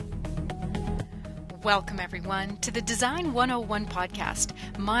Welcome, everyone, to the Design 101 podcast.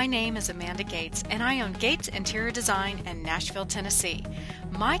 My name is Amanda Gates, and I own Gates Interior Design in Nashville, Tennessee.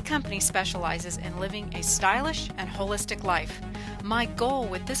 My company specializes in living a stylish and holistic life. My goal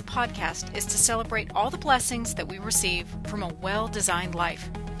with this podcast is to celebrate all the blessings that we receive from a well-designed life.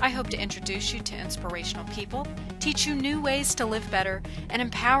 I hope to introduce you to inspirational people, teach you new ways to live better, and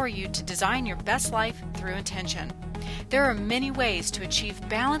empower you to design your best life through intention. There are many ways to achieve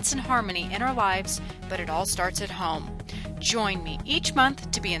balance and harmony in our lives, but it all starts at home. Join me each month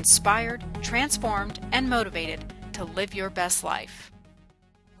to be inspired, transformed, and motivated to live your best life.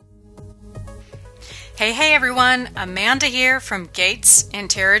 Hey everyone, Amanda here from Gates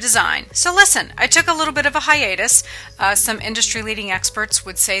Interior Design. So listen, I took a little bit of a hiatus. Some industry-leading experts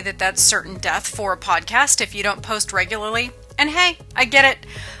would say that that's certain death for a podcast if you don't post regularly. And hey, I get it.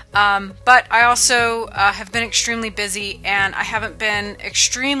 But I also have been extremely busy, and I haven't been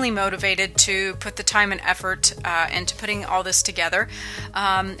extremely motivated to put the time and effort into putting all this together.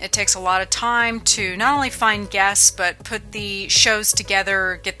 It takes a lot of time to not only find guests, but put the shows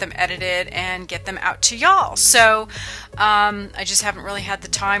together, get them edited, and get them out to y'all. So I just haven't really had the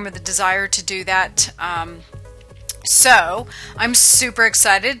time or the desire to do that. So I'm super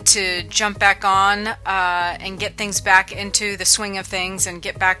excited to jump back on and get things back into the swing of things and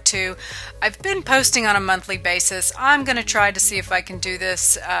get back to, I've been posting on a monthly basis. I'm going to try to see if I can do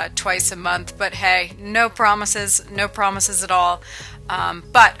this twice a month, but hey, no promises at all.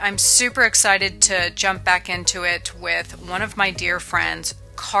 But I'm super excited to jump back into it with one of my dear friends,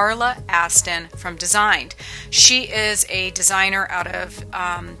 Carla Aston from Designed. She is a designer out of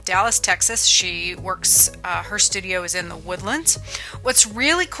Dallas, Texas. She works, her studio is in the Woodlands. What's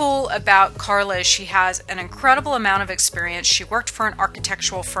really cool about Carla is she has an incredible amount of experience. She worked for an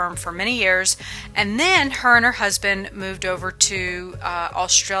architectural firm for many years, and then her and her husband moved over to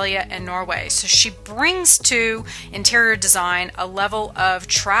Australia and Norway. So she brings to interior design a level of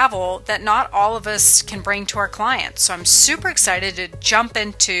travel that not all of us can bring to our clients. So I'm super excited to jump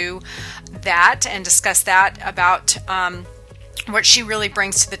into that and discuss that about what she really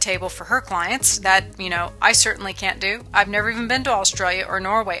brings to the table for her clients that, I certainly can't do. I've never even been to Australia or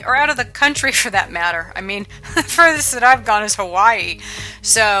Norway or out of the country for that matter. I mean, the furthest that I've gone is Hawaii.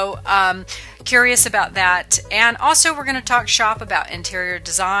 So, curious about that. And also we're going to talk shop about interior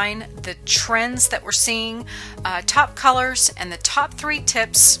design, the trends that we're seeing, top colors, and the top 3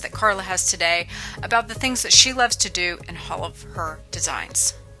 tips that Carla has today about the things that she loves to do in all of her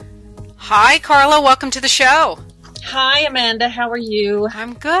designs. Hi, Carla. Welcome to the show. Hi, Amanda. How are you?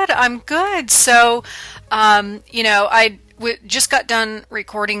 I'm good. So, I just got done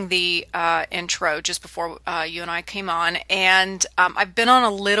recording the intro just before you and I came on, and I've been on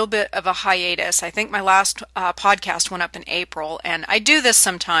a little bit of a hiatus. I think my last podcast went up in April, and I do this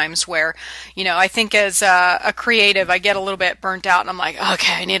sometimes where, I think as a creative, I get a little bit burnt out, and I'm like,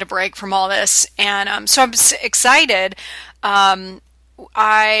 okay, I need a break from all this, and so I'm excited.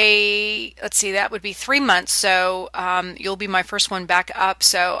 Let's see, that would be 3 months, so you'll be my first one back up.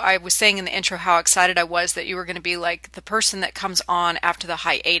 So I was saying in the intro how excited I was that you were going to be like the person that comes on after the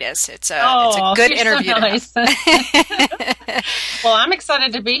hiatus. It's a good interview. So nice. Well, I'm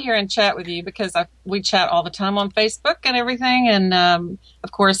excited to be here and chat with you because we chat all the time on Facebook and everything. And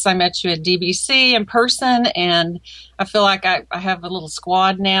of course, I met you at DBC in person, and I feel like I have a little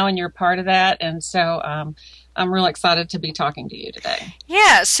squad now, and you're part of that. And so I'm real excited to be talking to you today.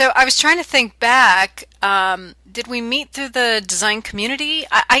 Yeah, so I was trying to think back. Did we meet through the design community?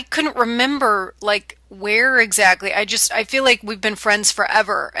 I couldn't remember where exactly. I feel like we've been friends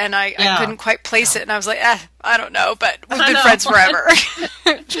forever, and I couldn't quite place it. And I was like, I don't know, but we've been friends forever.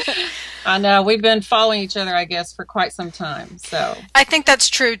 I know. We've been following each other, I guess, for quite some time. So I think that's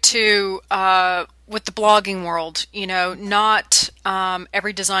true too. With the blogging world, not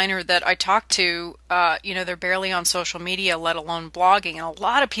every designer that I talk to, they're barely on social media, let alone blogging. And a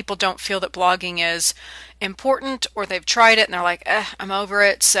lot of people don't feel that blogging is important, or they've tried it and they're like, I'm over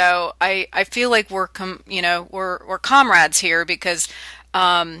it. So I feel like we're comrades here because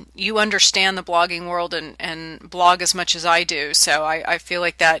you understand the blogging world and blog as much as I do. So I feel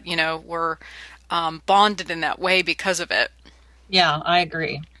like that, we're bonded in that way because of it. Yeah, I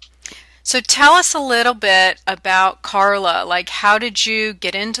agree. So tell us a little bit about Carla. How did you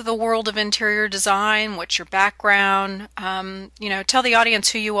get into the world of interior design? What's your background? Tell the audience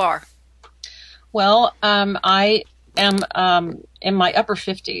who you are. Well, I am in my upper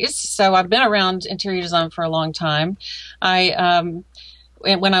 50s, so I've been around interior design for a long time. I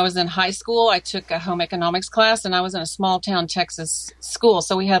when I was in high school, I took a home economics class, and I was in a small town Texas school.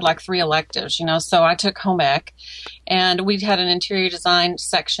 So we had like 3 electives, so I took home ec, and we had an interior design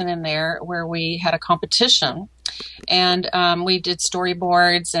section in there where we had a competition, and we did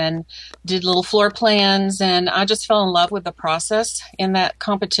storyboards and did little floor plans, and I just fell in love with the process in that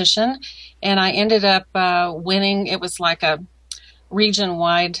competition, and I ended up winning. It was like a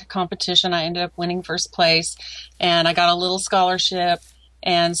region-wide competition. I ended up winning first place, and I got a little scholarship,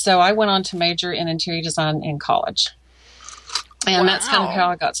 and so I went on to major in interior design in college. And That's kind of how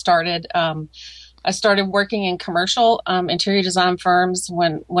I got started. I started working in commercial interior design firms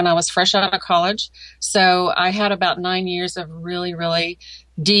when I was fresh out of college. So I had about 9 years of really, really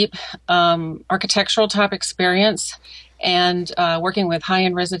deep architectural type experience, and working with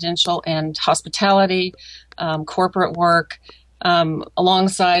high-end residential and hospitality, corporate work,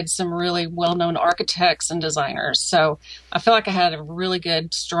 alongside some really well-known architects and designers. So I feel like I had a really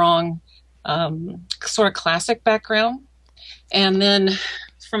good, strong, sort of classic background. And then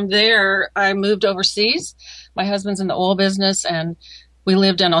from there, I moved overseas. My husband's in the oil business, and we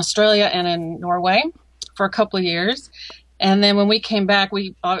lived in Australia and in Norway for a couple of years. And then when we came back,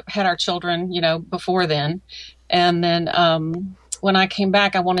 we had our children, before then. And then when I came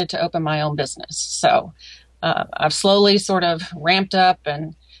back, I wanted to open my own business. So I've slowly sort of ramped up,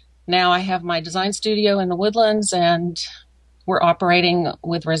 and now I have my design studio in the Woodlands, and we're operating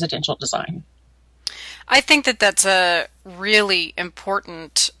with residential design. I think that that's a really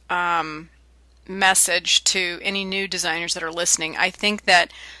important message to any new designers that are listening. I think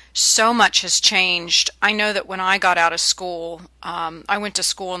that so much has changed. I know that when I got out of school, I went to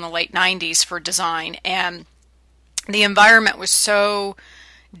school in the late 90s for design, and the environment was so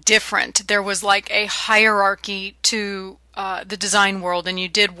different. There was like a hierarchy to the design world, and you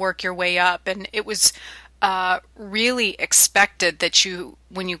did work your way up, and it was really expected that you,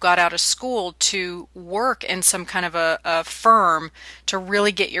 when you got out of school, to work in some kind of a firm to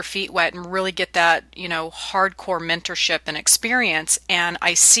really get your feet wet and really get that, hardcore mentorship and experience. And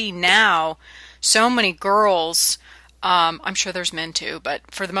I see now so many girls, I'm sure there's men too, but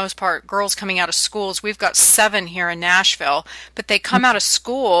for the most part, girls coming out of schools. We've got 7 here in Nashville, but they come out of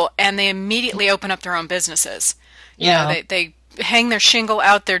school and they immediately open up their own businesses. They hang their shingle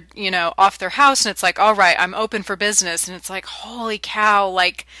out there, off their house, and it's like, all right, I'm open for business. And it's like, holy cow,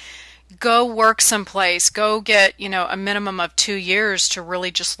 like, go work someplace, go get, a minimum of 2 years to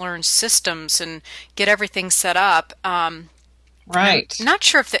really just learn systems and get everything set up. Right. I'm not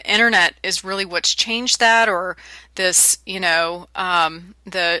sure if the internet is really what's changed that, or this,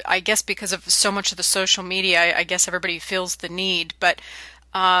 I guess because of so much of the social media, I guess everybody feels the need, but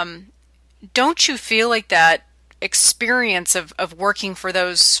don't you feel like that experience of working for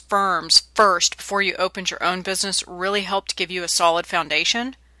those firms first before you opened your own business really helped give you a solid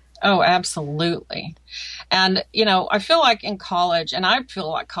foundation? Oh, absolutely. And, I feel like in college, and I feel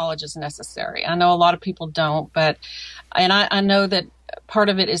like college is necessary. I know a lot of people don't, and I know that part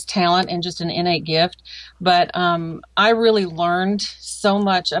of it is talent and just an innate gift. But I really learned so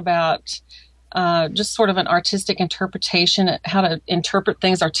much about just sort of an artistic interpretation, how to interpret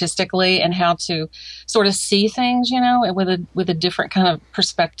things artistically and how to sort of see things, with a different kind of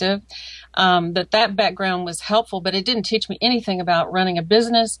perspective. That background was helpful, but it didn't teach me anything about running a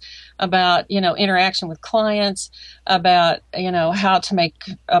business, about, interaction with clients, about, how to make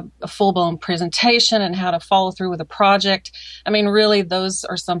a full-blown presentation and how to follow through with a project. I mean, really, those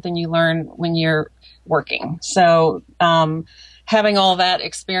are something you learn when you're working. So, having all that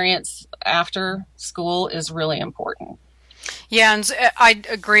experience after school is really important. Yeah, and I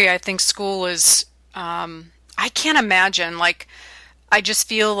agree. I think school is, I can't imagine, like, I just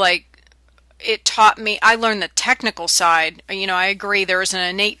feel like it taught me, I learned the technical side. I agree there is an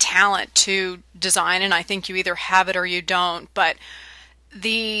innate talent to design, and I think you either have it or you don't, but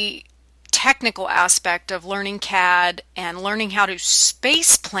the technical aspect of learning CAD and learning how to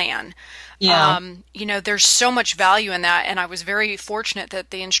space plan, Yeah. there's so much value in that. And I was very fortunate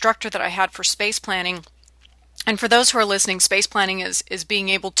that the instructor that I had for space planning, and for those who are listening, space planning is being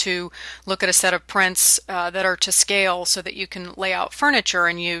able to look at a set of prints that are to scale so that you can lay out furniture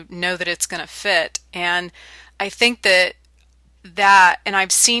and you know that it's going to fit. And I think and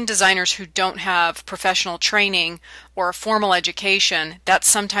I've seen designers who don't have professional training or a formal education, that's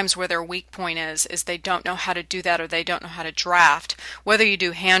sometimes where their weak point is they don't know how to do that, or they don't know how to draft. Whether you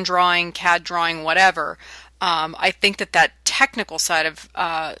do hand drawing, CAD drawing, whatever, I think that technical side of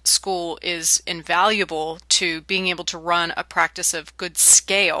school is invaluable to being able to run a practice of good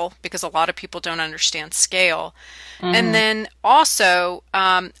scale, because a lot of people don't understand scale. Mm-hmm. And then also,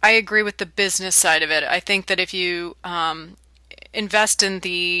 I agree with the business side of it. I think that if you invest in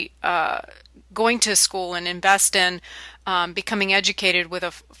the going to school and invest in becoming educated with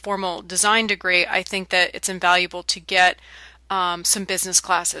a formal design degree, I think that it's invaluable to get some business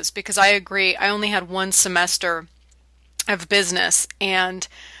classes, because I agree. I only had one semester of business, and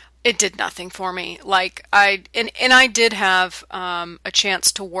it did nothing for me. Like I did have a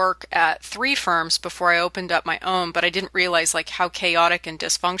chance to work at 3 firms before I opened up my own, but I didn't realize like how chaotic and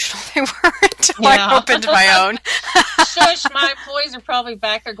dysfunctional they were until I opened my own. Shush, my employees are probably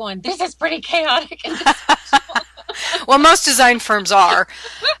back there going, "This is pretty chaotic and dysfunctional." Well, most design firms are.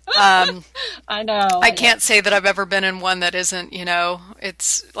 I know. I can't say that I've ever been in one that isn't,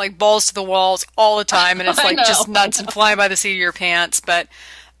 it's like balls to the walls all the time, and it's like just nuts and flying by the seat of your pants. But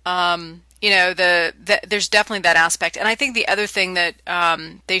there's definitely that aspect. And I think the other thing that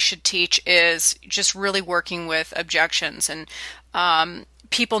they should teach is just really working with objections and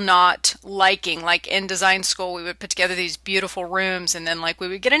people not liking. Like in design school, we would put together these beautiful rooms, and then like we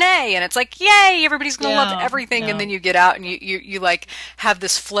would get an A, and it's like, yay, everybody's going to love everything. And then you get out and you like have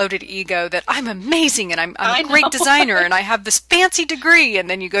this floated ego that I'm amazing and I'm a great designer and I have this fancy degree. And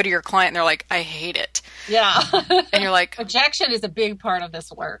then you go to your client and they're like, I hate it. Yeah. And you're like, objection is a big part of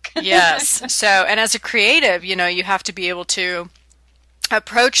this work. Yes. So, and as a creative, you have to be able to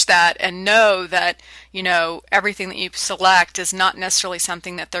approach that and know that, everything that you select is not necessarily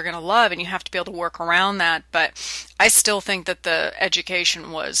something that they're going to love, and you have to be able to work around that. But I still think that the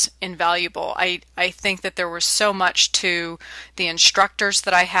education was invaluable. I think that there was so much to the instructors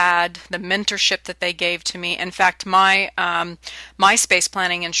that I had, the mentorship that they gave to me. In fact, my space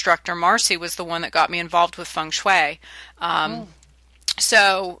planning instructor, Marcy, was the one that got me involved with feng shui.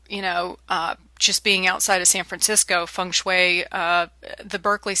 So, just being outside of San Francisco, feng shui, the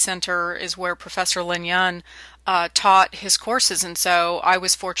Berkeley Center is where Professor Lin Yun taught his courses. And so I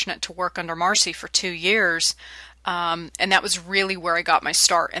was fortunate to work under Marcy for 2 years. And that was really where I got my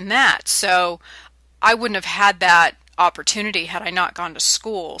start in that. So I wouldn't have had that opportunity had I not gone to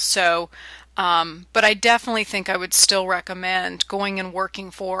school. So, but I definitely think I would still recommend going and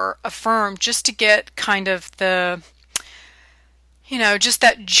working for a firm just to get kind of the, just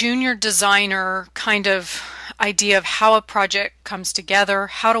that junior designer kind of idea of how a project comes together,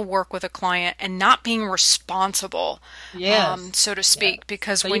 how to work with a client, and not being responsible, so to speak.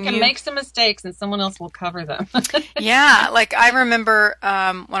 Because so when you can make some mistakes and someone else will cover them. Yeah, like I remember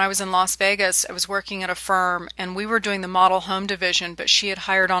when I was in Las Vegas, I was working at a firm, and we were doing the model home division, but she had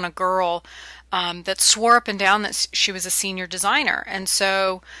hired on a girl that swore up and down that she was a senior designer. And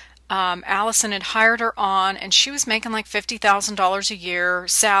so Allison had hired her on, and she was making like $50,000 a year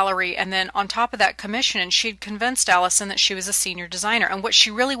salary, and then on top of that commission, and she'd convinced Allison that she was a senior designer, and what she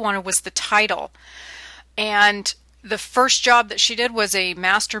really wanted was the title. And the first job that she did was a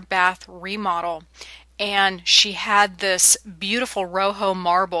master bath remodel, and she had this beautiful Rojo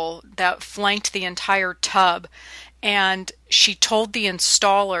marble that flanked the entire tub, and she told the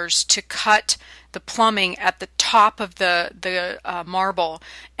installers to cut the plumbing at the top of the marble,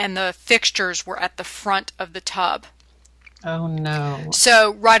 and the fixtures were at the front of the tub. Oh, no.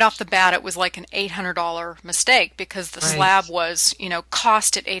 So right off the bat, it was like an $800 mistake because the slab was,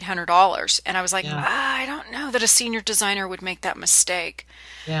 cost at $800. And I was like, I don't know that a senior designer would make that mistake.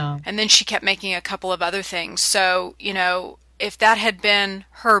 Yeah. And then she kept making a couple of other things. So, if that had been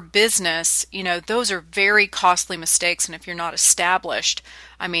her business, those are very costly mistakes. And if you're not established,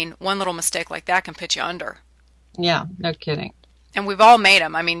 I mean, one little mistake like that can put you under. Yeah, no kidding. And we've all made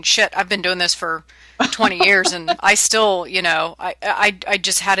them. I mean, shit, I've been doing this for 20 years and I still, I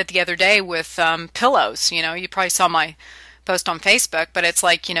just had it the other day with pillows. You probably saw my post on Facebook, but it's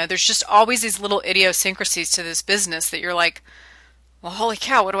like, there's just always these little idiosyncrasies to this business that you're like, well, holy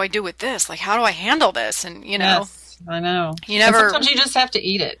cow, what do I do with this? Like, how do I handle this? And, Yes. I know. And sometimes you just have to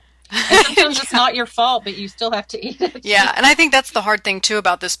eat it. And sometimes it's not your fault, but you still have to eat it. Yeah, and I think that's the hard thing too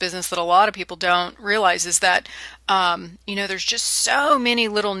about this business that a lot of people don't realize is that, there's just so many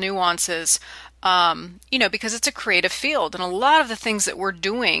little nuances, because it's a creative field, and a lot of the things that we're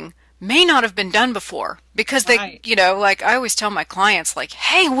doing may not have been done before because they, like I always tell my clients, like,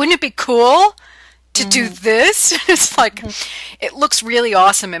 hey, wouldn't it be cool to do this? It's like, it looks really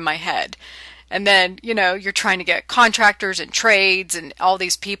awesome in my head. And then, you're trying to get contractors and trades and all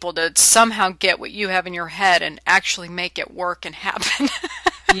these people to somehow get what you have in your head and actually make it work and happen.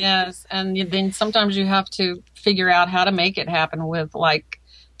 Yes. And then sometimes you have to figure out how to make it happen with like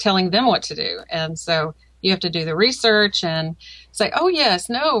telling them what to do. And so you have to do the research and say, oh, yes,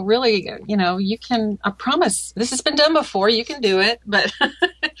 no, really, you can, I promise this has been done before. You can do it. But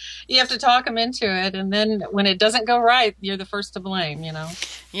you have to talk them into it. And then when it doesn't go right, you're the first to blame,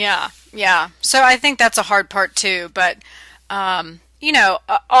 Yeah. Yeah. So I think that's a hard part too. But,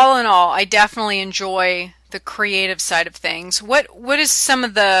 all in all, I definitely enjoy the creative side of things. What is some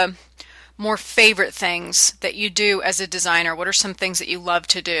of the more favorite things that you do as a designer? What are some things that you love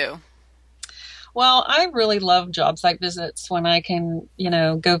to do? Well, I really love job site visits when I can,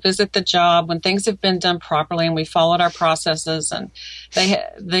 go visit the job when things have been done properly and we followed our processes and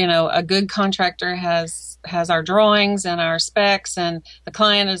a good contractor has our drawings and our specs and the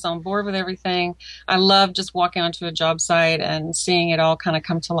client is on board with everything. I love just walking onto a job site and seeing it all kind of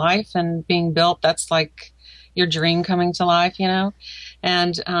come to life and being built. That's like your dream coming to life,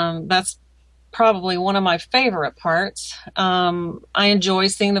 and that's probably one of my favorite parts. I enjoy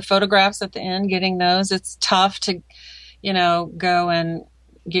seeing the photographs at the end, getting those. It's tough to, go and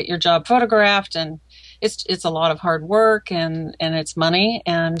get your job photographed, and it's a lot of hard work and it's money.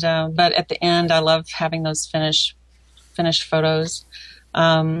 And but at the end, I love having those finished photos.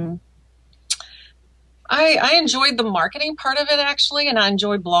 I enjoyed the marketing part of it actually, and I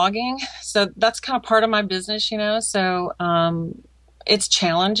enjoy blogging. So that's kind of part of my business, So it's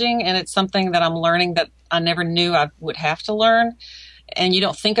challenging and it's something that I'm learning that I never knew I would have to learn. And you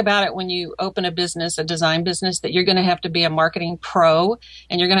don't think about it when you open a business, a design business, that you're going to have to be a marketing pro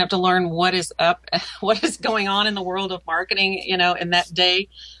and you're going to have to learn what is going on in the world of marketing, in that day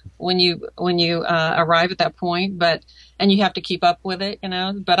when you arrive at that point. And you have to keep up with it,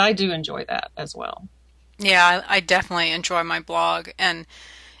 but I do enjoy that as well. Yeah, I definitely enjoy my blog and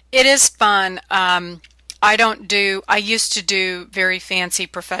it is fun. I used to do very fancy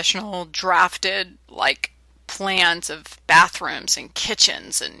professional drafted like plans of bathrooms and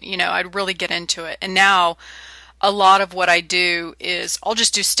kitchens and I'd really get into it. And now a lot of what I do is I'll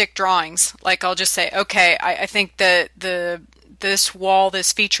just do stick drawings. Like I'll just say, okay, I think that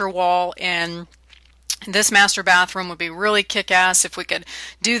this feature wall in this master bathroom would be really kick-ass if we could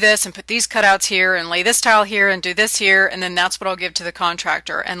do this and put these cutouts here and lay this tile here and do this here, and then that's what I'll give to the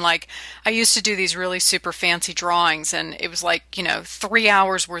contractor. And like I used to do these really super fancy drawings and it was like 3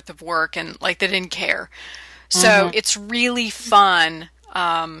 hours worth of work and like they didn't care. So it's really fun.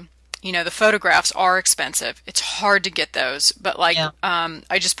 The photographs are expensive. It's hard to get those, but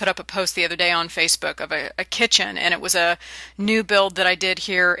I just put up a post the other day on Facebook of a kitchen, and it was a new build that I did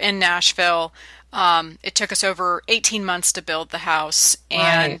here in Nashville. It took us over 18 months to build the house,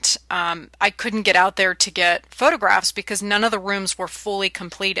 and I couldn't get out there to get photographs because none of the rooms were fully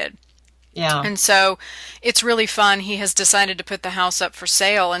completed. Yeah. And so it's really fun. He has decided to put the house up for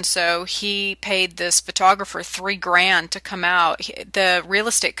sale, and so he paid this photographer $3,000 to come out. The real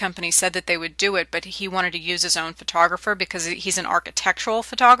estate company said that they would do it, but he wanted to use his own photographer because he's an architectural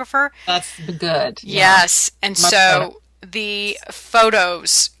photographer. That's good. Yes. Yeah. And so the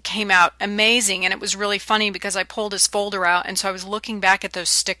photos came out amazing, and it was really funny because I pulled his folder out, and so I was looking back at those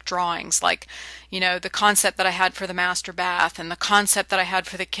stick drawings, like the concept that I had for the master bath and the concept that I had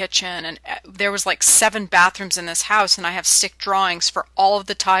for the kitchen, and there was like 7 bathrooms in this house, and I have stick drawings for all of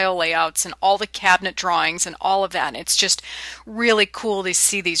the tile layouts and all the cabinet drawings and all of that, and it's just really cool to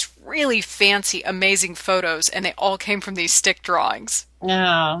see these really fancy, amazing photos, and they all came from these stick drawings.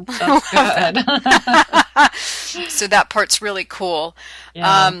 Yeah, that's good. So that part's really cool.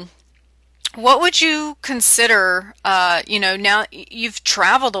 Yeah. What would you consider, now you've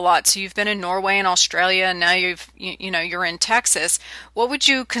traveled a lot, so you've been in Norway and Australia, and now you're in Texas. What would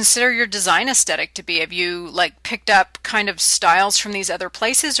you consider your design aesthetic to be? Have you like picked up kind of styles from these other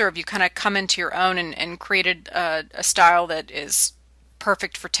places, or have you kind of come into your own and created a style that is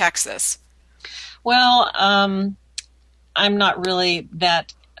perfect for Texas? Well, I'm not really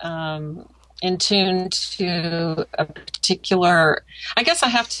that in tune to a particular. I guess I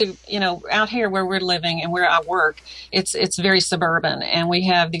have to, out here where we're living and where I work, it's very suburban, and we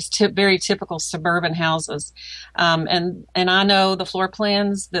have these very typical suburban houses, and I know the floor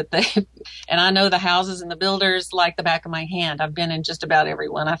plans and I know the houses and the builders like the back of my hand. I've been in just about every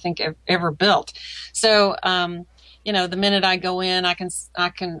one I think ever built, so. The minute I go in, I can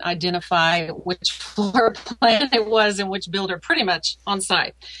identify which floor plan it was and which builder pretty much on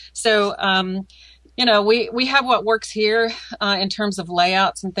site. So, we have what works here in terms of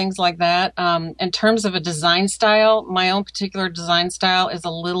layouts and things like that. In terms of a design style, my own particular design style is a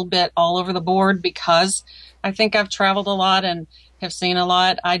little bit all over the board because I think I've traveled a lot and have seen a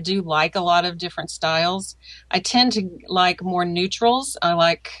lot. I do like a lot of different styles. I tend to like more neutrals. I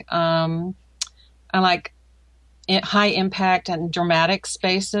like high impact and dramatic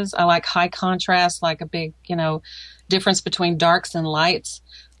spaces. I like high contrast, like a big, difference between darks and lights.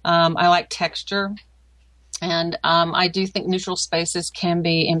 I like texture. And I do think neutral spaces can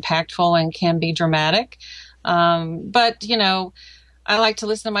be impactful and can be dramatic. But I like to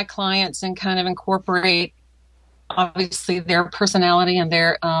listen to my clients and kind of incorporate obviously their personality and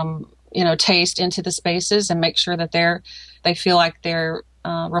their taste into the spaces, and make sure that they feel like they're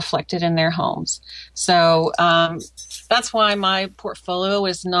reflected in their homes. So that's why my portfolio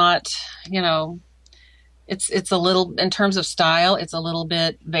is not, it's a little, in terms of style, it's a little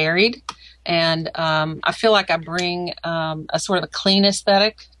bit varied. And I feel like I bring a sort of a clean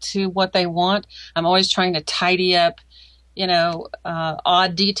aesthetic to what they want. I'm always trying to tidy up,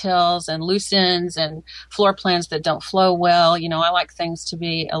 odd details and loose ends and floor plans that don't flow well. I like things to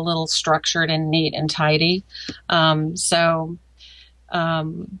be a little structured and neat and tidy. So I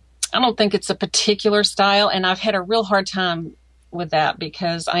don't think it's a particular style, and I've had a real hard time with that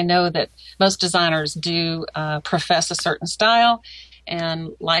because I know that most designers do profess a certain style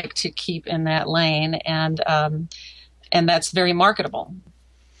and like to keep in that lane, and that's very marketable.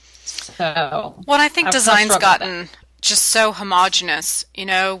 So, well, I think design's gotten just so homogenous,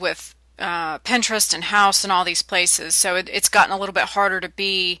 with Pinterest and House and all these places. So it's gotten a little bit harder to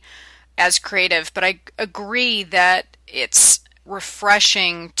be as creative. But I agree that it's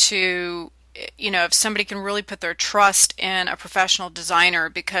refreshing to, if somebody can really put their trust in a professional designer,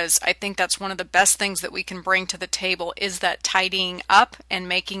 because I think that's one of the best things that we can bring to the table is that tidying up and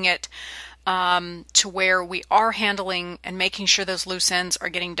making it to where we are handling and making sure those loose ends are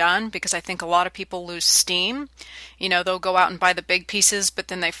getting done, because I think a lot of people lose steam. They'll go out and buy the big pieces, but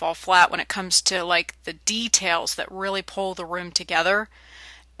then they fall flat when it comes to like the details that really pull the room together.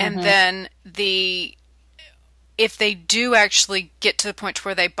 And then if they do actually get to the point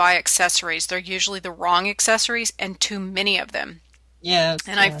where they buy accessories, they're usually the wrong accessories and too many of them. Yes.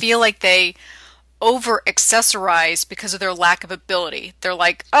 And I feel like they over accessorize because of their lack of ability. They're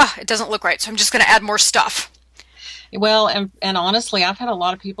like, it doesn't look right, so I'm just going to add more stuff. Well, and honestly, I've had a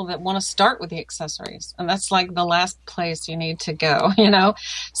lot of people that want to start with the accessories, and that's like the last place you need to go,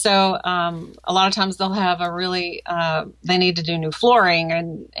 So a lot of times they'll have a really, they need to do new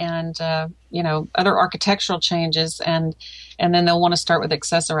flooring and other architectural changes, and then they'll want to start with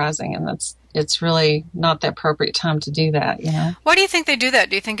accessorizing, and it's really not the appropriate time to do that, Why do you think they do that?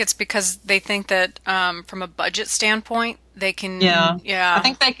 Do you think it's because they think that from a budget standpoint they can? Yeah. I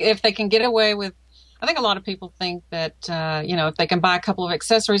think if they can get away with, I think a lot of people think that, if they can buy a couple of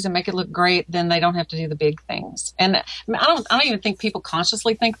accessories and make it look great, then they don't have to do the big things. And I don't even think people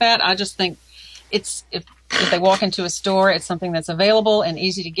consciously think that. I just think it's, if they walk into a store, it's something that's available and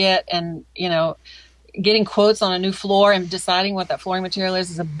easy to get. And, getting quotes on a new floor and deciding what that flooring material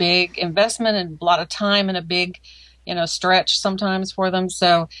is a big investment and a lot of time and a big, stretch sometimes for them.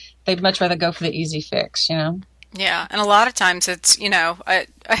 So they'd much rather go for the easy fix, Yeah, and a lot of times it's, I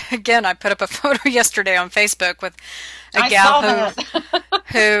put up a photo yesterday on Facebook with a gal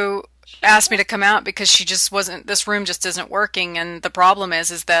who asked me to come out because this room just isn't working, and the problem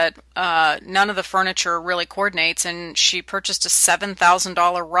is that none of the furniture really coordinates, and she purchased a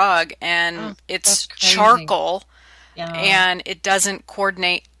 $7,000 rug, and it's charcoal, and it doesn't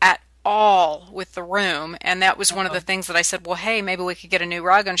coordinate at all with the room. And that was one of the things that I said, well, hey, maybe we could get a new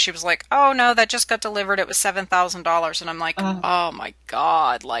rug. And she was like, oh no, that just got delivered, it was $7,000. And I'm like, oh my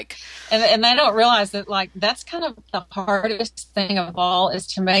God, like, and they don't realize that, like, that's kind of the hardest thing of all, is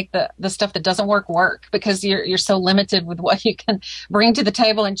to make the stuff that doesn't work, because you're so limited with what you can bring to the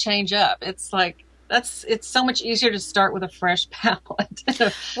table and change up. It's like, it's so much easier to start with a fresh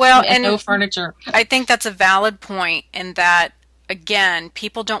palette. Well, and no furniture. I think that's a valid point, in that, again,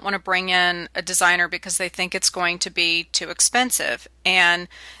 people don't want to bring in a designer because they think it's going to be too expensive. And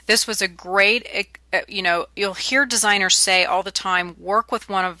this was a great, you'll hear designers say all the time, work with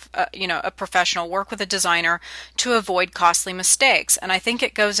a professional, work with a designer to avoid costly mistakes. And I think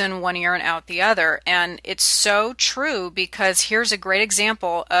it goes in one ear and out the other. And it's so true, because here's a great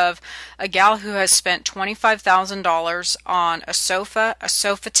example of a gal who has spent $25,000 on a sofa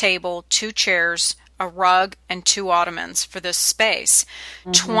table, 2 chairs, a rug, and 2 ottomans for this space.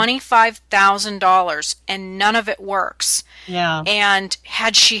 $25,000, and none of it works. Yeah. And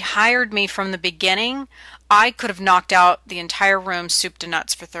had she hired me from the beginning, I could have knocked out the entire room soup to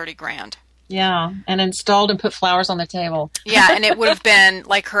nuts for $30,000. Yeah, and installed and put flowers on the table. Yeah, and it would have been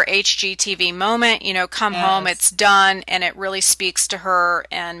like her HGTV moment, come home, it's done, and it really speaks to her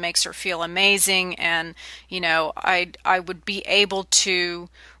and makes her feel amazing. And, I would be able to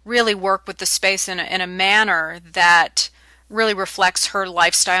really work with the space in a manner that really reflects her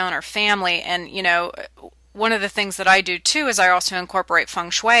lifestyle and her family. And, one of the things that I do too is I also incorporate feng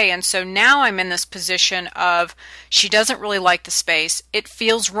shui. And so now I'm in this position of, she doesn't really like the space. It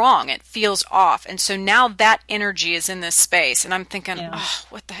feels wrong. It feels off. And so now that energy is in this space, and I'm thinking,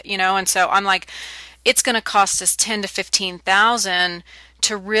 what the, and so I'm like, it's going to cost us 10 to 15,000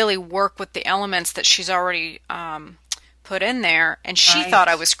 to really work with the elements that she's already put in there. And she thought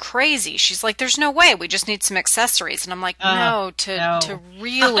I Right. was crazy. She's like, there's no way. We just need some accessories. And I'm like, no, to No.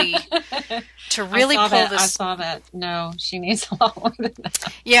 really to I really saw pull that. I this. saw that. No, she needs a lot more than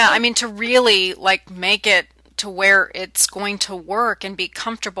that. Yeah, I mean, to really like make it to where it's going to work and be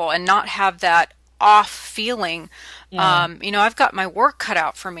comfortable and not have that off feeling. Yeah, I've got my work cut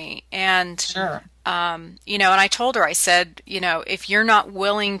out for me. And sure. and I told her, I said, if you're not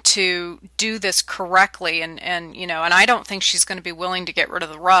willing to do this correctly, and I don't think she's going to be willing to get rid of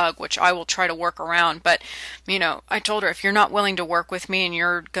the rug, which I will try to work around. But, I told her, if you're not willing to work with me and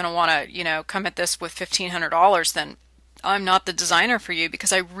you're going to want to, come at this with $1,500, then I'm not the designer for you,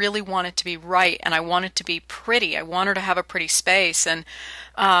 because I really want it to be right and I want it to be pretty. I want her to have a pretty space. And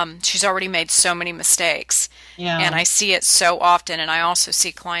she's already made so many mistakes. And Yeah, I see it so often. And I also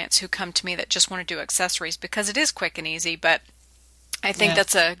see clients who come to me that just want to do accessories because it is quick and easy. But I think yeah,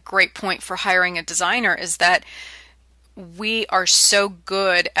 that's a great point for hiring a designer, is that we are so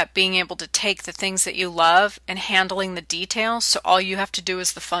good at being able to take the things that you love and handling the details. So all you have to do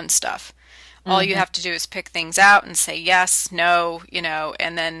is the fun stuff. All you hmm, have to do is pick things out and say yes, no,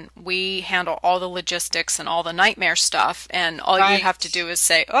 and then we handle all the logistics and all the nightmare stuff. And all you have to right. do is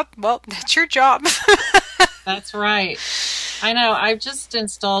say, oh, well, that's your job. That's right. I know. I've just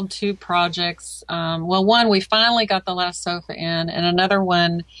installed two projects. Well, one, we finally got the last sofa in, and another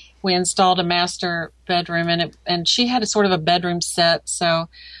one, we installed a master bedroom, and she had a sort of a bedroom set. So,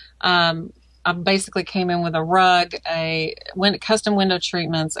 I basically came in with a rug, custom window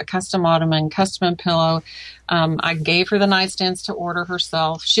treatments, a custom ottoman, custom pillow. I gave her the nightstands to order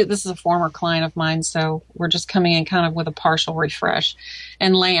herself. This is a former client of mine, so we're just coming in kind of with a partial refresh,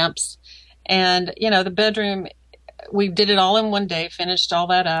 and lamps. And, the bedroom, we did it all in one day, finished all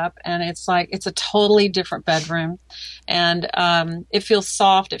that up, and it's a totally different bedroom. And it feels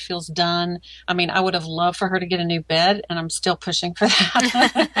soft, it feels done. I mean, I would have loved for her to get a new bed, and I'm still pushing for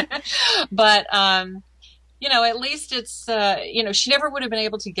that. But at least she never would have been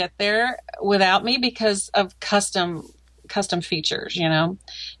able to get there without me because of custom features,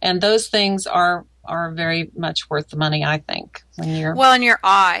 and those things are very much worth the money, I think, when you're. Well, in your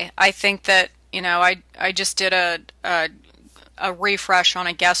eye, I think that, I just did a refresh on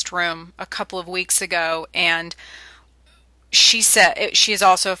a guest room a couple of weeks ago, and she said, she is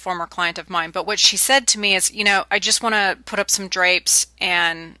also a former client of mine, but what she said to me is, I just want to put up some drapes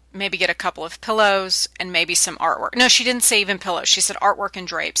and maybe get a couple of pillows and maybe some artwork. No, she didn't say even pillows. She said artwork and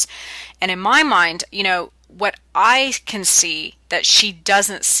drapes. And in my mind, what I can see that she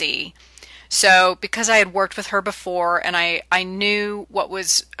doesn't see. So because I had worked with her before and I knew what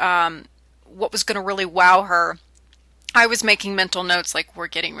was going to really wow her, I was making mental notes like, we're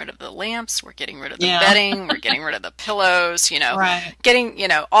getting rid of the lamps, we're getting rid of the Yeah. bedding, we're getting rid of the pillows, Right. getting,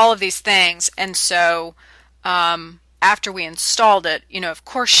 all of these things. And so, after we installed it, of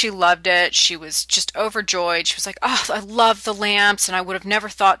course she loved it. She was just overjoyed. She was like, oh, I love the lamps, and I would have never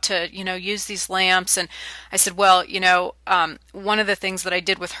thought to, use these lamps. And I said, well, one of the things that I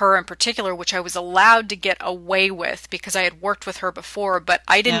did with her in particular, which I was allowed to get away with because I had worked with her before, but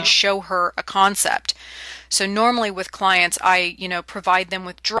I didn't Yeah. show her a concept. So normally with clients, I, provide them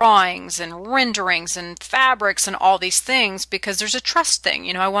with drawings and renderings and fabrics and all these things because there's a trust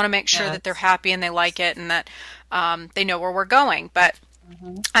thing. I want to make sure that they're Yes. happy and they like it and that they know where we're going. But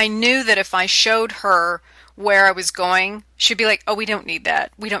Hmm. I knew that if I showed her where I was going, she'd be like, oh, we don't need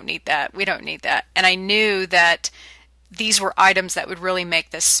that. We don't need that. We don't need that. And I knew that these were items that would really make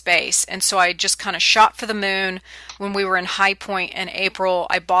this space. And so I just kind of shot for the moon. When we were in High Point in April,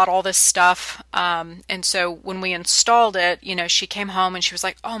 I bought all this stuff. And so when we installed it, she came home and she was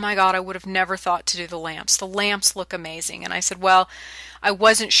like, oh my God, I would have never thought to do the lamps. The lamps look amazing. And I said, well, I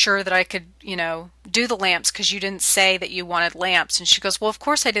wasn't sure that I could, do the lamps because you didn't say that you wanted lamps. And she goes, well, of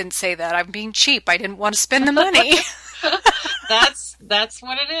course I didn't say that. I'm being cheap. I didn't want to spend the money. That's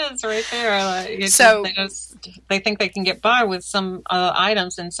what it is right there. So They think they can get by with some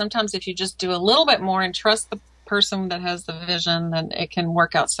items, and sometimes if you just do a little bit more and trust the person that has the vision, then it can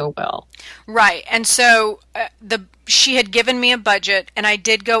work out so well. right. And so the she had given me a budget and I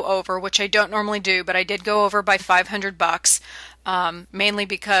did go over, which I don't normally do, but I did go over by $500. Mainly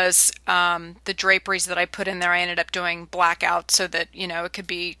because the draperies that I put in there, I ended up doing blackout so that, it could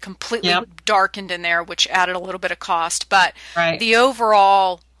be completely Yep. darkened in there, which added a little bit of cost. But Right. the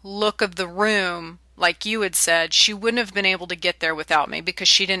overall look of the room, like you had said, she wouldn't have been able to get there without me because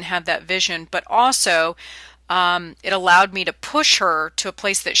she didn't have that vision. But also, it allowed me to push her to a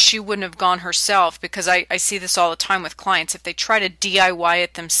place that she wouldn't have gone herself, because I see this all the time with clients. If they try to DIY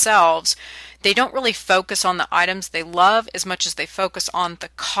it themselves, they don't really focus on the items they love as much as they focus on the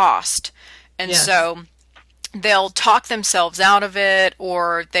cost. And Yes. so they'll talk themselves out of it,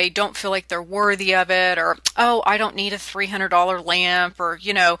 or they don't feel like they're worthy of it, or, oh, I don't need a $300 lamp, or,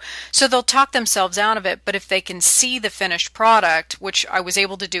 so they'll talk themselves out of it. But if they can see the finished product, which I was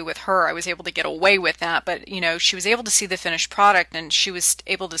able to do with her, I was able to get away with that, but, she was able to see the finished product, and she was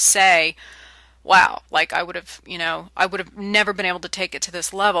able to say, wow, like I would have never been able to take it to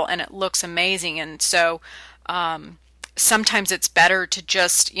this level, and it looks amazing. And so, sometimes it's better to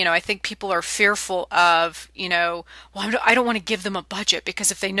just, I think people are fearful of, well, I don't want to give them a budget, because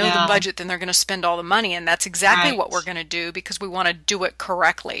if they know the Yeah. budget, then they're going to spend all the money. And that's exactly what Right. we're going to do, because we want to do it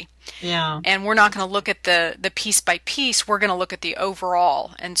correctly. Yeah. And we're not going to look at the piece by piece. We're going to look at the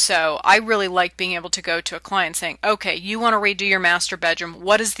overall. And so I really like being able to go to a client saying, okay, you want to redo your master bedroom.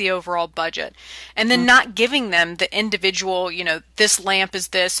 What is the overall budget? And then not giving them the individual, this lamp is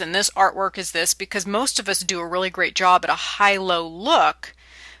this and this artwork is this, because most of us do a really great job at a high-low look.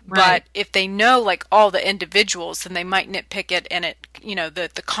 Right. But if they know like all the individuals, then they might nitpick it, and it,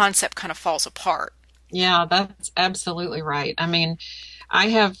 the concept kind of falls apart. Yeah, that's absolutely right. I mean, I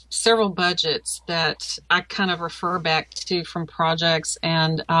have several budgets that I kind of refer back to from projects,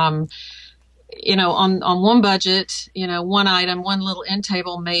 and on one budget, one item, one little end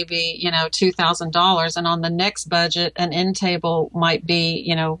table may be, $2,000, and on the next budget, an end table might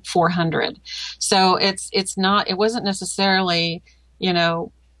be, 400. So it wasn't necessarily,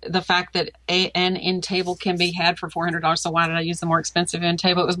 the fact that an end table can be had for $400. So why did I use the more expensive end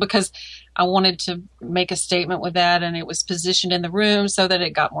table? It was because I wanted to make a statement with that, and it was positioned in the room so that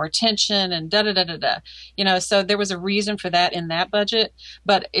it got more attention, and da da da da da. So there was a reason for that in that budget.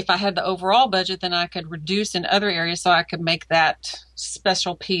 But if I had the overall budget, then I could reduce in other areas so I could make that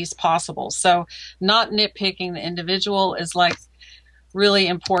special piece possible. So not nitpicking the individual is like really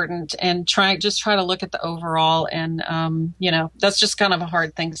important, and try to look at the overall. And that's just kind of a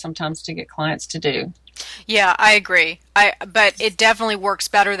hard thing sometimes to get clients to do. Yeah, I agree. But it definitely works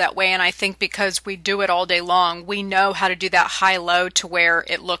better that way, and I think because we do it all day long, we know how to do that high low to where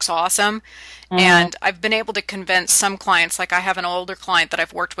it looks awesome. And I've been able to convince some clients, like I have an older client that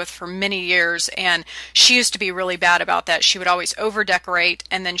I've worked with for many years, and she used to be really bad about that. She would always over decorate,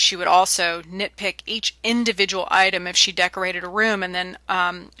 and then she would also nitpick each individual item if she decorated a room. And then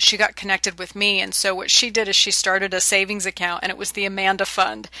she got connected with me, and so what she did is she started a savings account, and it was the Amanda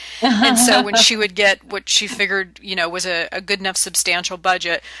Fund. And so when she would get what she figured, was a good enough substantial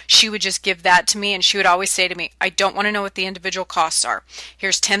budget, she would just give that to me, and she would always say to me, I don't want to know what the individual costs are.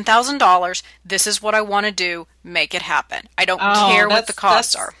 Here's $10,000. This is what I want to do. Make it happen. I don't care what the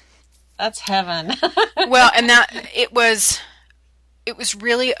costs are. That's heaven. Well, and that it was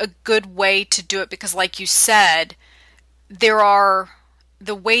really a good way to do it, because like you said,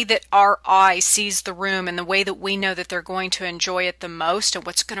 the way that our eye sees the room, and the way that we know that they're going to enjoy it the most, and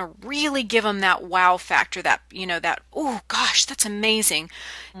what's going to really give them that wow factor, that, oh gosh, that's amazing.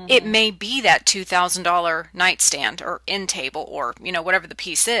 It may be that $2,000 nightstand or end table, or, whatever the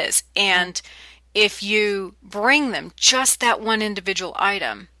piece is. And if you bring them just that one individual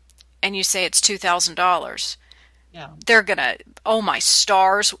item and you say it's $2,000, Yeah. they're gonna, oh my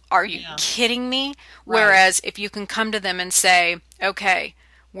stars, are you kidding me? Right. Whereas if you can come to them and say, okay,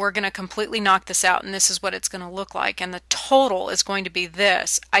 we're gonna completely knock this out, and this is what it's gonna look like, and the total is going to be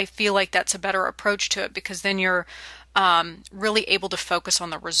this, I feel like that's a better approach to it, because then you're really able to focus on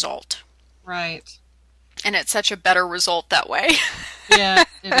the result. Right. And it's such a better result that way. Yeah,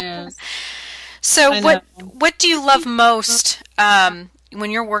 it is. So I what do you love most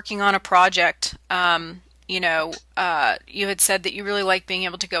when you're working on a project? You had said that you really like being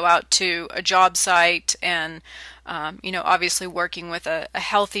able to go out to a job site, and obviously working with a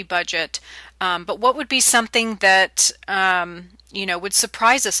healthy budget. But what would be something that would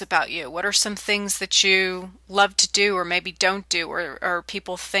surprise us about you? What are some things that you love to do, or maybe don't do, or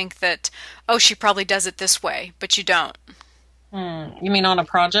people think that, oh, she probably does it this way, but you don't? You mean on a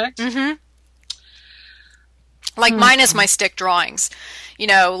project? Mm-hmm. Like mine is my stick drawings.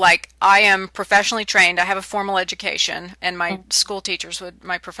 Like I am professionally trained. I have a formal education, and my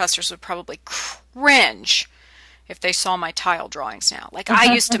my professors would probably cringe if they saw my tile drawings now. Like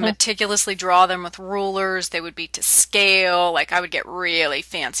I used to meticulously draw them with rulers. They would be to scale. Like I would get really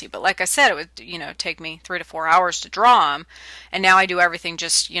fancy. But like I said, it would, take me 3 to 4 hours to draw them. And now I do everything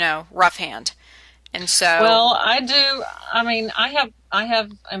just, rough hand. And so, well, I do. I mean, I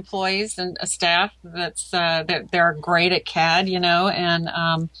have employees and a staff they're great at CAD,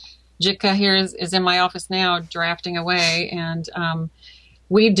 and Jitka here is in my office now drafting away, and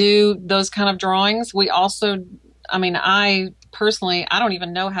we do those kind of drawings. We also, I mean, I personally, I don't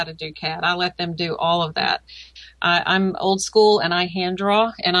even know how to do CAD. I let them do all of that. I'm old school and I hand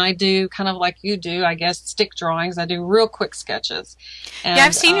draw, and I do kind of like you do, I guess, stick drawings. I do real quick sketches. And, yeah,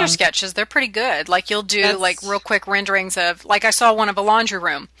 I've seen your sketches. They're pretty good. Like you'll do like real quick renderings of, like I saw one of a laundry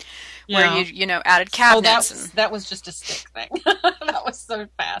room where you know, added cabinets. Oh, that was just a stick thing. That was so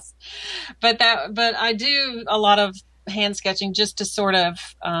fast. But I do a lot of hand sketching just to sort of,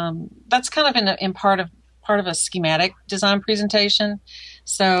 that's kind of in part of a schematic design presentation.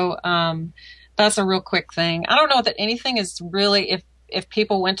 So, that's a real quick thing. I don't know that anything is really, if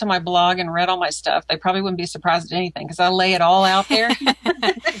people went to my blog and read all my stuff, they probably wouldn't be surprised at anything because I lay it all out there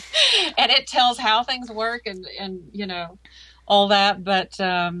and it tells how things work and you know, all that. But,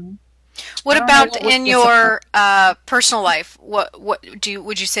 what about in your personal life? What would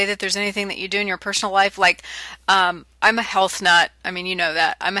you say that there's anything that you do in your personal life? Like, I'm a health nut. I mean, you know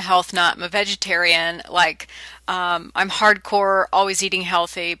that. I'm a health nut. I'm a vegetarian. Like, I'm hardcore, always eating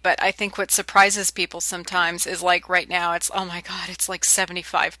healthy. But I think what surprises people sometimes is like right now, it's, oh my God, it's like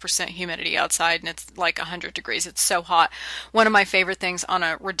 75% humidity outside and it's like 100 degrees. It's so hot. One of my favorite things on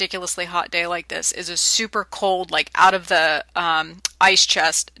a ridiculously hot day like this is a super cold, like out of the ice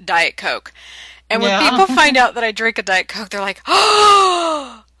chest Diet Coke. And when people find out that I drink a Diet Coke, they're like,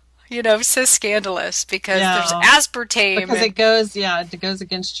 oh, you know, so scandalous because there's aspartame. Because it goes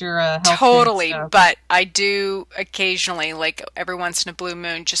against your health. Totally, but I do occasionally, like every once in a blue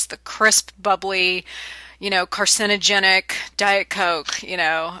moon, just the crisp, bubbly, you know, carcinogenic Diet Coke. You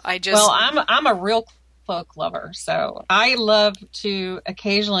know, I'm a real Coke lover, so I love to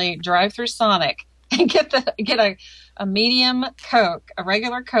occasionally drive through Sonic and get a medium Coke, a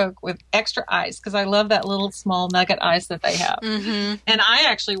regular Coke with extra ice, because I love that little small nugget ice that they have. Mm-hmm. And I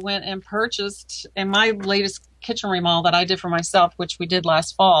actually went and purchased, in my latest kitchen remodel that I did for myself, which we did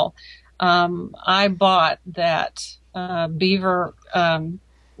last fall, I bought that Beaver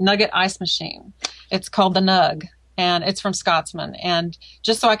nugget ice machine. It's called the Nug. And it's from Scotsman, and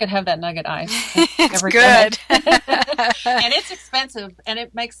just so I could have that nugget ice. It's good. And it's expensive, and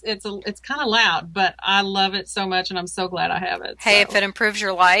it's kind of loud, but I love it so much, and I'm so glad I have it. Hey, if it improves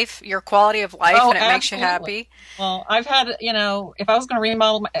your life, your quality of life, and it makes you happy. Well, I've had, you know, if I was going to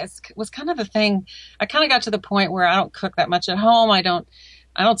remodel, it was kind of the thing. I kind of got to the point where I don't cook that much at home. I don't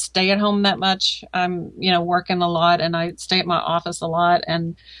stay at home that much. I'm, you know, working a lot, and I stay at my office a lot.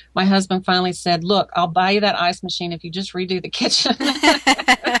 And my husband finally said, look, I'll buy you that ice machine if you just redo the kitchen. Hey,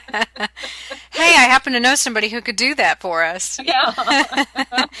 I happen to know somebody who could do that for us. Yeah.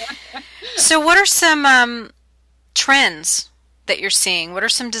 So what are some trends that you're seeing? What are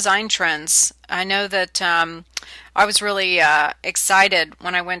some design trends? I know that I was really excited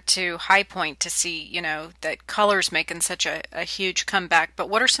when I went to High Point to see, you know, that color's making such a huge comeback. But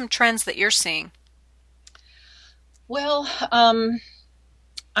what are some trends that you're seeing? Well,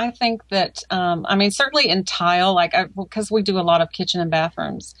 I think that, I mean, certainly in tile, like, because we do a lot of kitchen and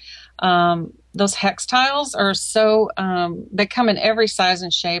bathrooms, those hex tiles are so, they come in every size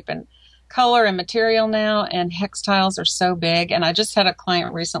and shape and color and material now, and hex tiles are so big. And I just had a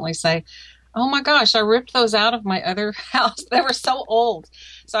client recently say, oh my gosh, I ripped those out of my other house. They were so old.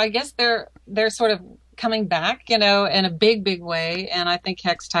 So I guess they're sort of coming back, you know, in a big, big way. And I think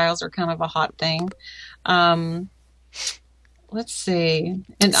hex tiles are kind of a hot thing. Let's see.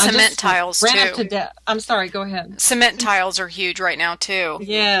 And cement tiles too. I'm sorry, go ahead. Cement tiles are huge right now too.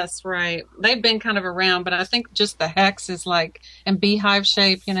 Yes, right. They've been kind of around, but I think just the hex is like, and beehive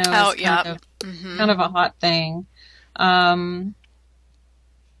shape, you know, kind of a hot thing.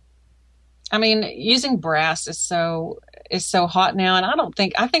 I mean, using brass is so hot now, and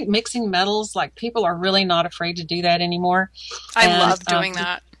I think mixing metals, like, people are really not afraid to do that anymore. I love doing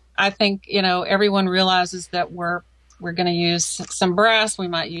that. I think, you know, everyone realizes that we're going to use some brass. We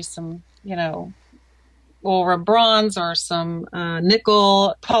might use some, you know, or a bronze or some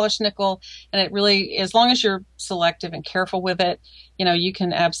nickel, polished nickel. And it really, as long as you're selective and careful with it, you know, you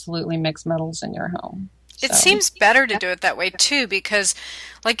can absolutely mix metals in your home. It seems better to do it that way too, because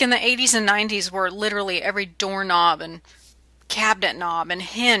like in the 80s and 90s, where literally every doorknob and cabinet knob and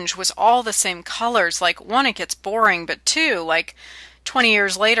hinge was all the same colors, like, one, it gets boring, but two, like 20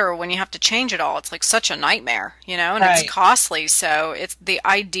 years later when you have to change it all, it's like such a nightmare, you know, and It's costly. So it's the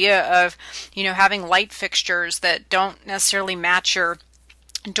idea of, you know, having light fixtures that don't necessarily match your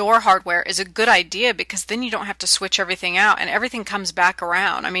door hardware is a good idea, because then you don't have to switch everything out and everything comes back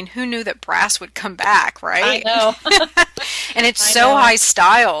around. I mean, who knew that brass would come back, right? I know. And it's I so know. high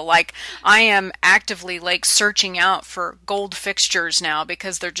style. Like, I am actively like searching out for gold fixtures now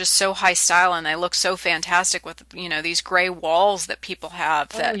because they're just so high style and they look so fantastic with, these gray walls that people have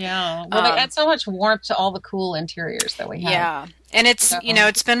Oh that yeah. Well, they add so much warmth to all the cool interiors that we have. yeah. And it's, So,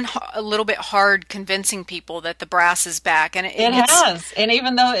 it's been a little bit hard convincing people that the brass is back, and it it's has, and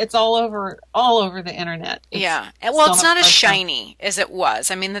even though it's all over the internet, yeah. it's Well, still it's not not as personal. shiny as it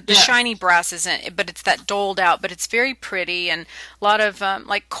was. I mean, the Yeah. shiny brass isn't, but it's that doled out, but it's very pretty. And a lot of,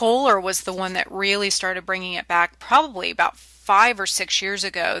 like Kohler was the one that really started bringing it back probably about 5 or 6 years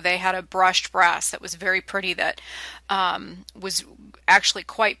ago. They had a brushed brass that was very pretty that was actually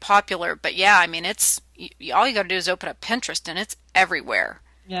quite popular. But yeah, I mean, all you got to do is open up Pinterest and it's everywhere.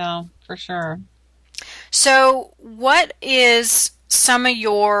 Yeah, for sure. So, what is some of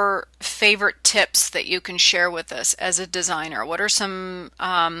your favorite tips that you can share with us as a designer? What are some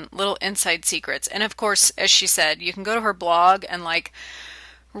little inside secrets? And of course, as she said, you can go to her blog and like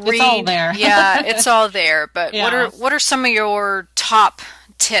It's all read. there. Yeah, it's all there. But Yeah. what are some of your top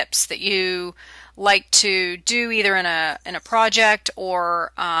tips that you like to do either in a project,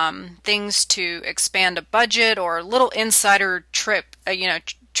 or things to expand a budget, or little insider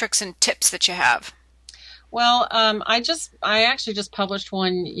tricks and tips that you have? Well, I actually just published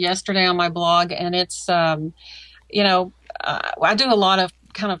one yesterday on my blog, and it's, I do a lot of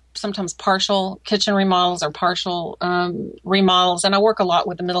kind of sometimes partial kitchen remodels or partial remodels, and I work a lot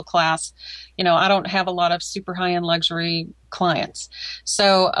with the middle class. I don't have a lot of super high-end luxury clients.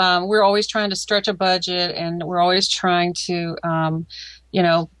 So we're always trying to stretch a budget, and we're always trying to,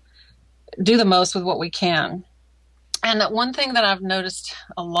 do the most with what we can. And one thing that I've noticed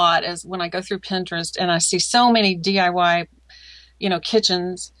a lot is when I go through Pinterest and I see so many DIY,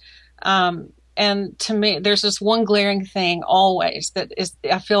 kitchens. And to me, there's this one glaring thing always that is,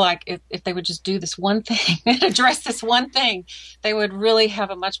 I feel like if they would just do this one thing and address this one thing, they would really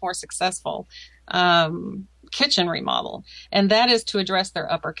have a much more successful kitchen remodel. And that is to address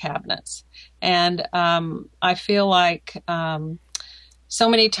their upper cabinets. And I feel like so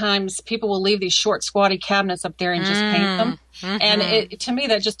many times people will leave these short, squatty cabinets up there and just paint them. And to me,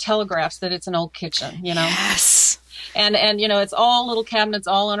 that just telegraphs that it's an old kitchen, Yes. And it's all little cabinets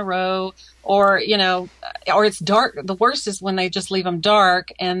all in a row, or it's dark. The worst is when they just leave them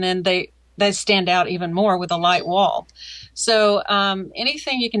dark, and then they stand out even more with a light wall. So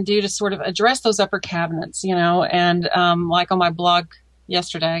anything you can do to sort of address those upper cabinets, and like on my blog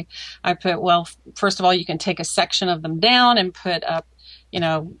yesterday, I put, well, first of all, you can take a section of them down and put up,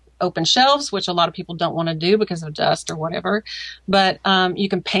 open shelves, which a lot of people don't want to do because of dust or whatever. But you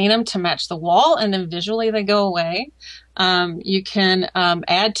can paint them to match the wall, and then visually they go away. You can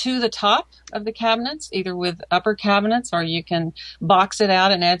add to the top of the cabinets, either with upper cabinets, or you can box it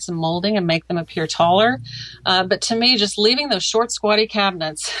out and add some molding and make them appear taller. But to me, just leaving those short, squatty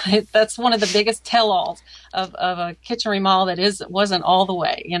cabinets, that's one of the biggest tell-alls of a kitchen remodel that wasn't all the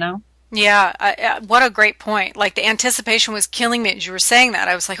way, Yeah, what a great point. Like, the anticipation was killing me as you were saying that.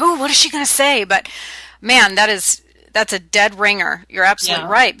 I was like, oh, what is she going to say? But man, that's a dead ringer. You're absolutely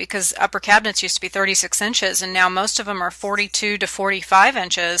right, because upper cabinets used to be 36 inches, and now most of them are 42 to 45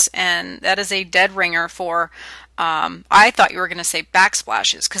 inches, and that is a dead ringer for, I thought you were going to say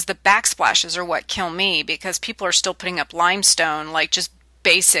backsplashes, because the backsplashes are what kill me, because people are still putting up limestone, like just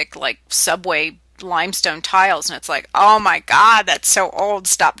basic, like subway limestone tiles, and it's like, oh my God, that's so old,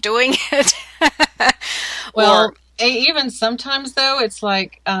 stop doing it. Well, even sometimes though, it's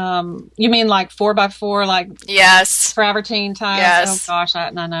like, you mean like 4x4, like yes, travertine tiles? Yes. Oh gosh, I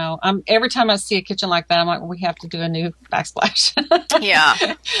know. Every time I see a kitchen like that, I'm like, we have to do a new backsplash. Yeah.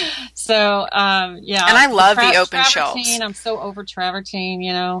 So, yeah. And I love the open travertine, shelves. I'm so over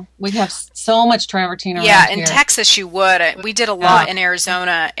travertine, we have so much travertine around Yeah, here. in Texas you would. We did a lot in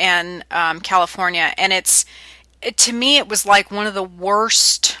Arizona and California, and to me it was like one of the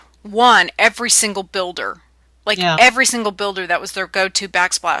worst. Every single builder, every single builder, that was their go-to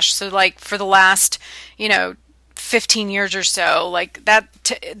backsplash. So like for the last 15 years or so, like that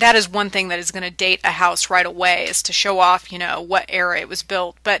is one thing that is going to date a house right away, is to show off what era it was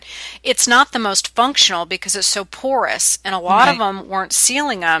built. But it's not the most functional because it's so porous, and a lot of them weren't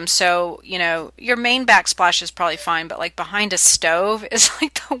sealing them. So your main backsplash is probably fine, but like behind a stove is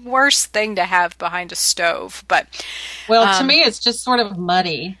like the worst thing to have behind a stove. But well, to me it's just sort of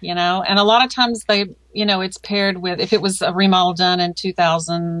muddy, and a lot of times it's paired with, if it was a remodel done in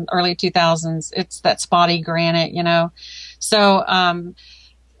early 2000s, it's that spotty granite, So,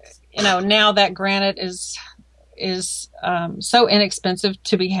 now that granite is, is so inexpensive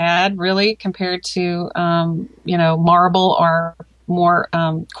to be had, really, compared to marble or more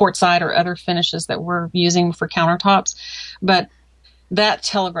quartzite or other finishes that we're using for countertops. But that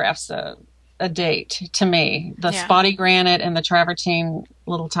telegraphs a date to me. The spotty granite and the travertine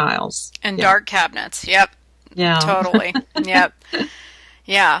little tiles and dark cabinets. Yep. Yeah. Totally. Yep.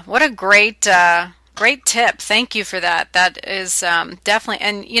 Yeah. What a great tip. Thank you for that. That is definitely,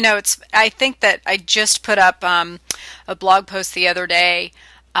 and I think that I just put up a blog post the other day,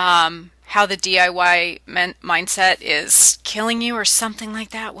 how the DIY mindset is killing you or something like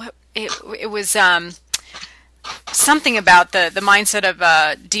that. What it was something about the mindset of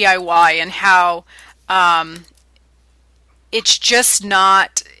DIY and how it's just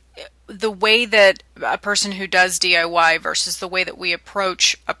not the way that a person who does DIY versus the way that we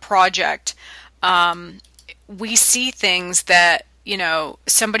approach a project. We see things that,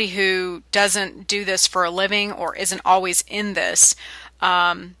 somebody who doesn't do this for a living or isn't always in this,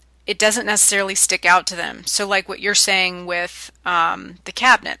 it doesn't necessarily stick out to them. So like what you're saying with the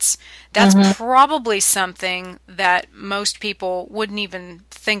cabinets, that's probably something that most people wouldn't even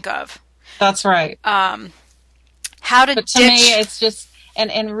think of. That's right. But to me, it's just,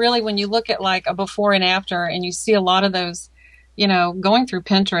 and really when you look at like a before and after, and you see a lot of those, going through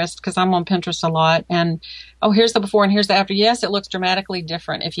Pinterest, because I'm on Pinterest a lot, and here's the before and here's the after. Yes, it looks dramatically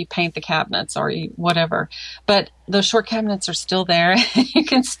different if you paint the cabinets or whatever, but those short cabinets are still there. You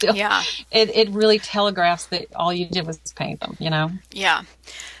can still, it really telegraphs that all you did was paint them, Yeah.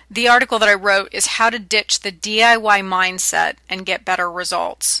 The article that I wrote is how to ditch the DIY mindset and get better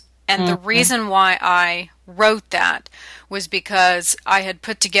results. And the reason why I wrote that was because I had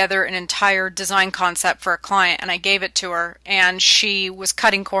put together an entire design concept for a client, and I gave it to her, and she was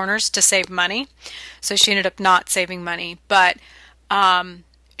cutting corners to save money. So she ended up not saving money, but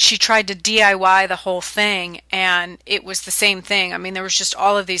she tried to DIY the whole thing, and it was the same thing. I mean, there was just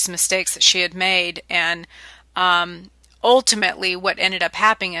all of these mistakes that she had made, and ultimately what ended up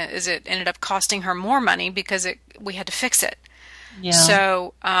happening is it ended up costing her more money because we had to fix it. Yeah.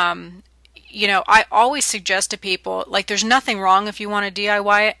 So, I always suggest to people, like, there's nothing wrong if you want to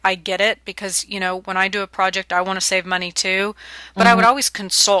DIY it. I get it because, when I do a project, I want to save money too. But I would always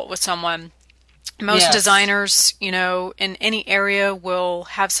consult with someone. Most designers, in any area will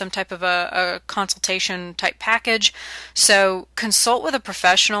have some type of a consultation type package. So consult with a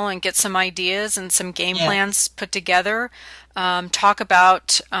professional and get some ideas and some game plans put together. Talk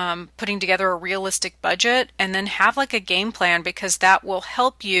about putting together a realistic budget, and then have like a game plan, because that will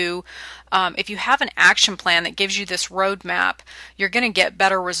help you. If you have an action plan that gives you this roadmap, you're going to get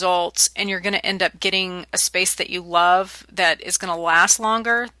better results, and you're going to end up getting a space that you love that is going to last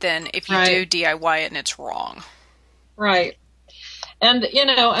longer than if you do DIY it and it's wrong. Right. And,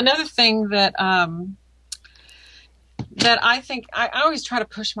 another thing that I think I always try to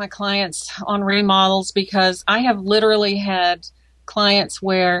push my clients on remodels, because I have literally had clients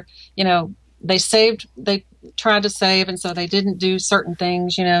where, they tried to save, and so they didn't do certain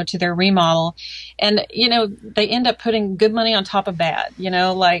things, to their remodel. And, they end up putting good money on top of bad,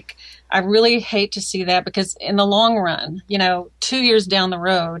 like I really hate to see that, because in the long run, 2 years down the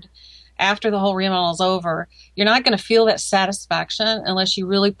road, after the whole remodel is over, you're not going to feel that satisfaction unless you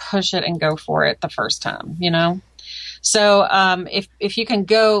really push it and go for it the first time, So if you can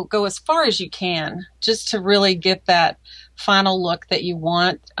go as far as you can, just to really get that final look that you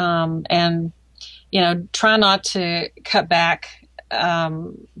want, and try not to cut back,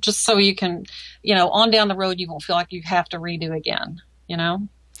 just so you can, on down the road you won't feel like you have to redo again.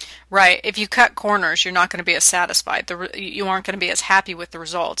 Right. If you cut corners, you're not going to be as satisfied. You aren't going to be as happy with the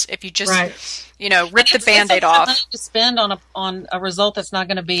results. If you just, rip the Band-Aid off. Money to spend on a result that's not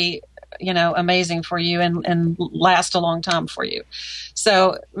going to be, amazing for you and last a long time for you.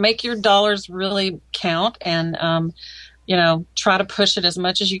 So make your dollars really count, and, try to push it as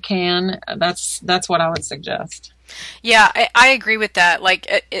much as you can. That's what I would suggest. Yeah, I agree with that.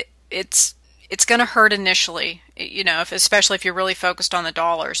 Like it's going to hurt initially, especially if you're really focused on the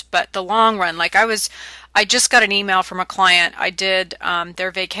dollars, but the long run, like I just got an email from a client. I did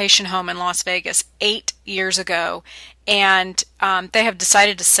their vacation home in Las Vegas 8 years ago, and they have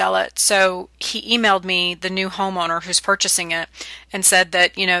decided to sell it. So he emailed me, the new homeowner who's purchasing it, and said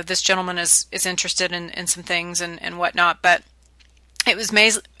that, this gentleman is interested in some things and whatnot, but it was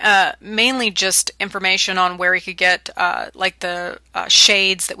mainly just information on where he could get like the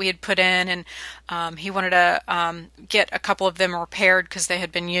shades that we had put in, and he wanted to get a couple of them repaired because they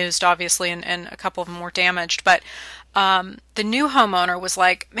had been used, obviously, and a couple of them were damaged. But the new homeowner was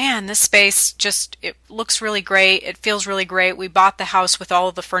like, man, this space just, it looks really great. It feels really great. We bought the house with all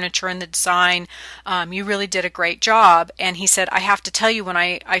of the furniture and the design. You really did a great job. And he said, I have to tell you, when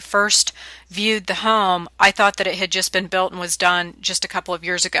I first viewed the home, I thought that it had just been built and was done just a couple of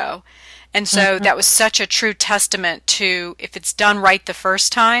years ago. And so that was such a true testament to, if it's done right the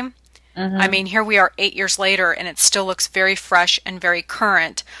first time, I mean, here we are 8 years later, and it still looks very fresh and very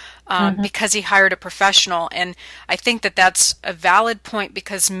current, because he hired a professional. And I think that that's a valid point,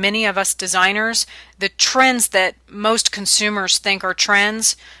 because many of us designers, the trends that most consumers think are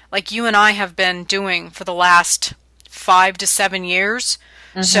trends, like you and I have been doing for the last 5 to 7 years.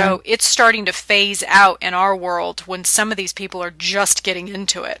 So it's starting to phase out in our world when some of these people are just getting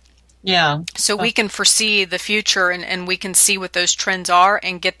into it. Yeah. So we can foresee the future, and we can see what those trends are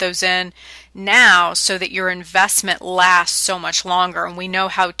and get those in now so that your investment lasts so much longer. And we know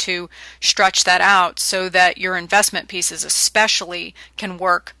how to stretch that out so that your investment pieces especially can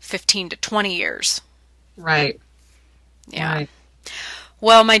work 15 to 20 years. Right. Yeah. Right.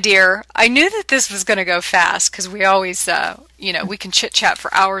 Well, my dear, I knew that this was going to go fast, because we always, we can chit chat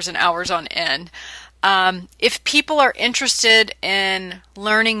for hours and hours on end. If people are interested in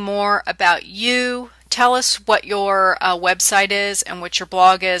learning more about you, tell us what your website is and what your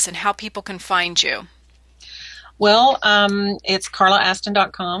blog is and how people can find you. Well, it's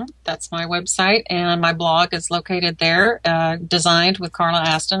carlaaston.com. That's my website, and my blog is located there. Designed with Carla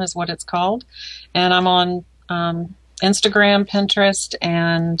Aston is what it's called. And I'm on Instagram, Pinterest,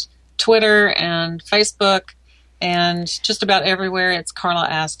 and Twitter, and Facebook, and just about everywhere. It's Carla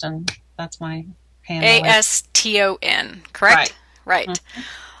Aston. That's my handle. Aston, correct? Right.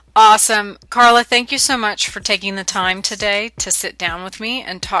 Awesome. Carla, thank you so much for taking the time today to sit down with me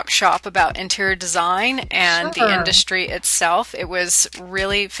and talk shop about interior design and the industry itself. It was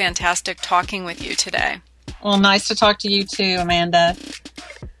really fantastic talking with you today. Well, nice to talk to you too, Amanda.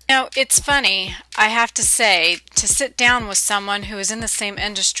 Now, it's funny, I have to say, to sit down with someone who is in the same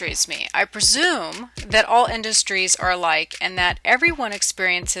industry as me. I presume that all industries are alike and that everyone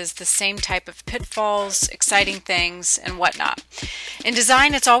experiences the same type of pitfalls, exciting things, and whatnot. In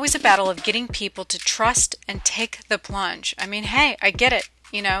design, it's always a battle of getting people to trust and take the plunge. I mean, hey, I get it.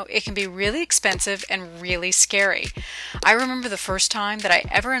 You know, it can be really expensive and really scary. I remember the first time that I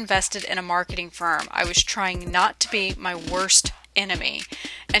ever invested in a marketing firm. I was trying not to be my worst enemy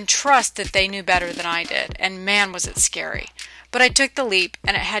and trust that they knew better than I did, and man, was it scary. But I took the leap,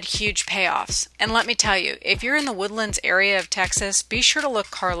 and it had huge payoffs. And let me tell you, if you're in the Woodlands area of Texas, be sure to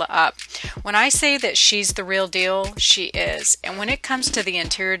look Carla up. When I say that she's the real deal, she is. And when it comes to the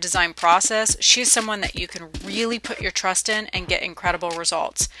interior design process, she's someone that you can really put your trust in and get incredible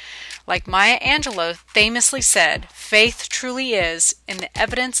results. Like Maya Angelou famously said, faith truly is in the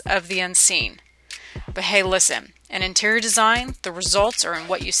evidence of the unseen. But hey, listen, in interior design, the results are in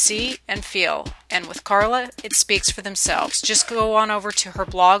what you see and feel. And with Carla, it speaks for themselves. Just go on over to her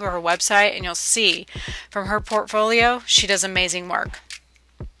blog or her website and you'll see from her portfolio, she does amazing work.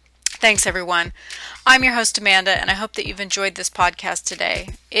 Thanks, everyone. I'm your host, Amanda, and I hope that you've enjoyed this podcast today.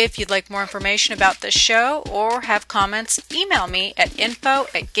 If you'd like more information about this show or have comments, email me at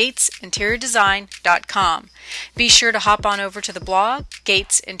info@gatesinteriordesign.com. Be sure to hop on over to the blog,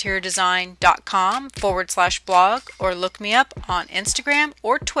 gatesinteriordesign.com/blog, or look me up on Instagram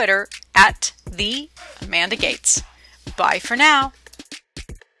or Twitter at @the Amanda Gates. Bye for now.